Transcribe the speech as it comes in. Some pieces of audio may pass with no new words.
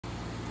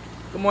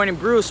Good morning,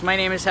 Bruce. My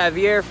name is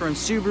Javier from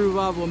Subaru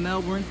Volvo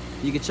Melbourne.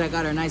 You can check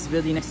out our nice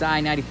building next to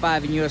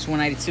I-95 and US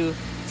 192.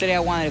 Today I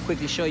wanted to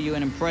quickly show you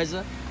an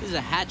Impreza. This is a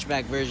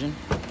hatchback version.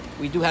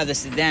 We do have the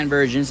sedan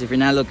versions if you're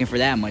not looking for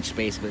that much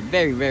space, but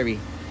very, very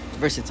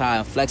versatile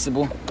and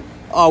flexible.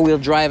 All-wheel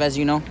drive, as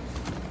you know.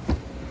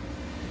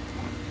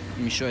 Let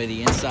me show you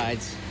the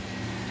insides.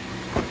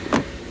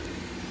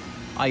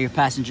 All your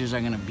passengers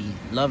are gonna be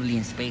lovely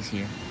in space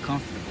here,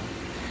 comfortable.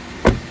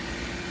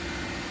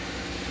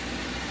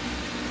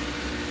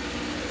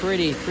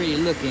 Pretty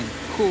looking,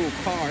 cool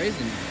car,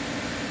 isn't it?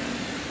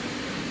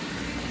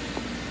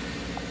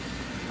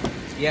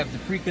 You have the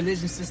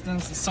pre-collision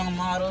systems in some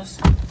models,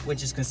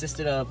 which is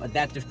consisted of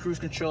adaptive cruise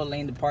control,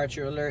 lane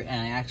departure alert,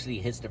 and it actually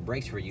hits the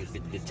brakes for you if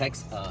it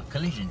detects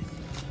collision.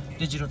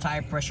 Digital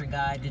tire pressure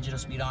guide, digital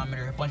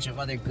speedometer, a bunch of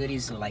other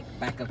goodies so like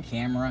backup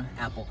camera,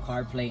 Apple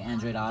CarPlay,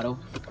 Android Auto.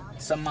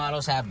 Some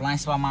models have blind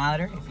spot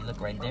monitor, if you look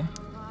right there,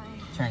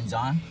 turns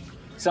on.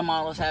 Some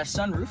models have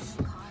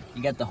sunroof.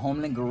 You got the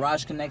Homeland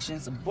garage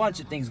connections, a bunch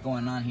of things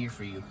going on here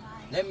for you.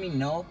 Let me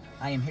know.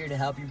 I am here to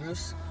help you,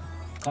 Bruce.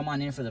 Come on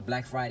in for the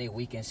Black Friday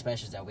weekend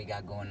specials that we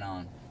got going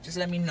on. Just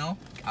let me know.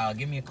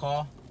 Give me a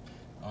call.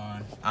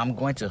 I'm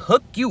going to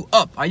hook you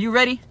up. Are you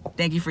ready?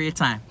 Thank you for your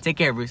time. Take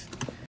care, Bruce.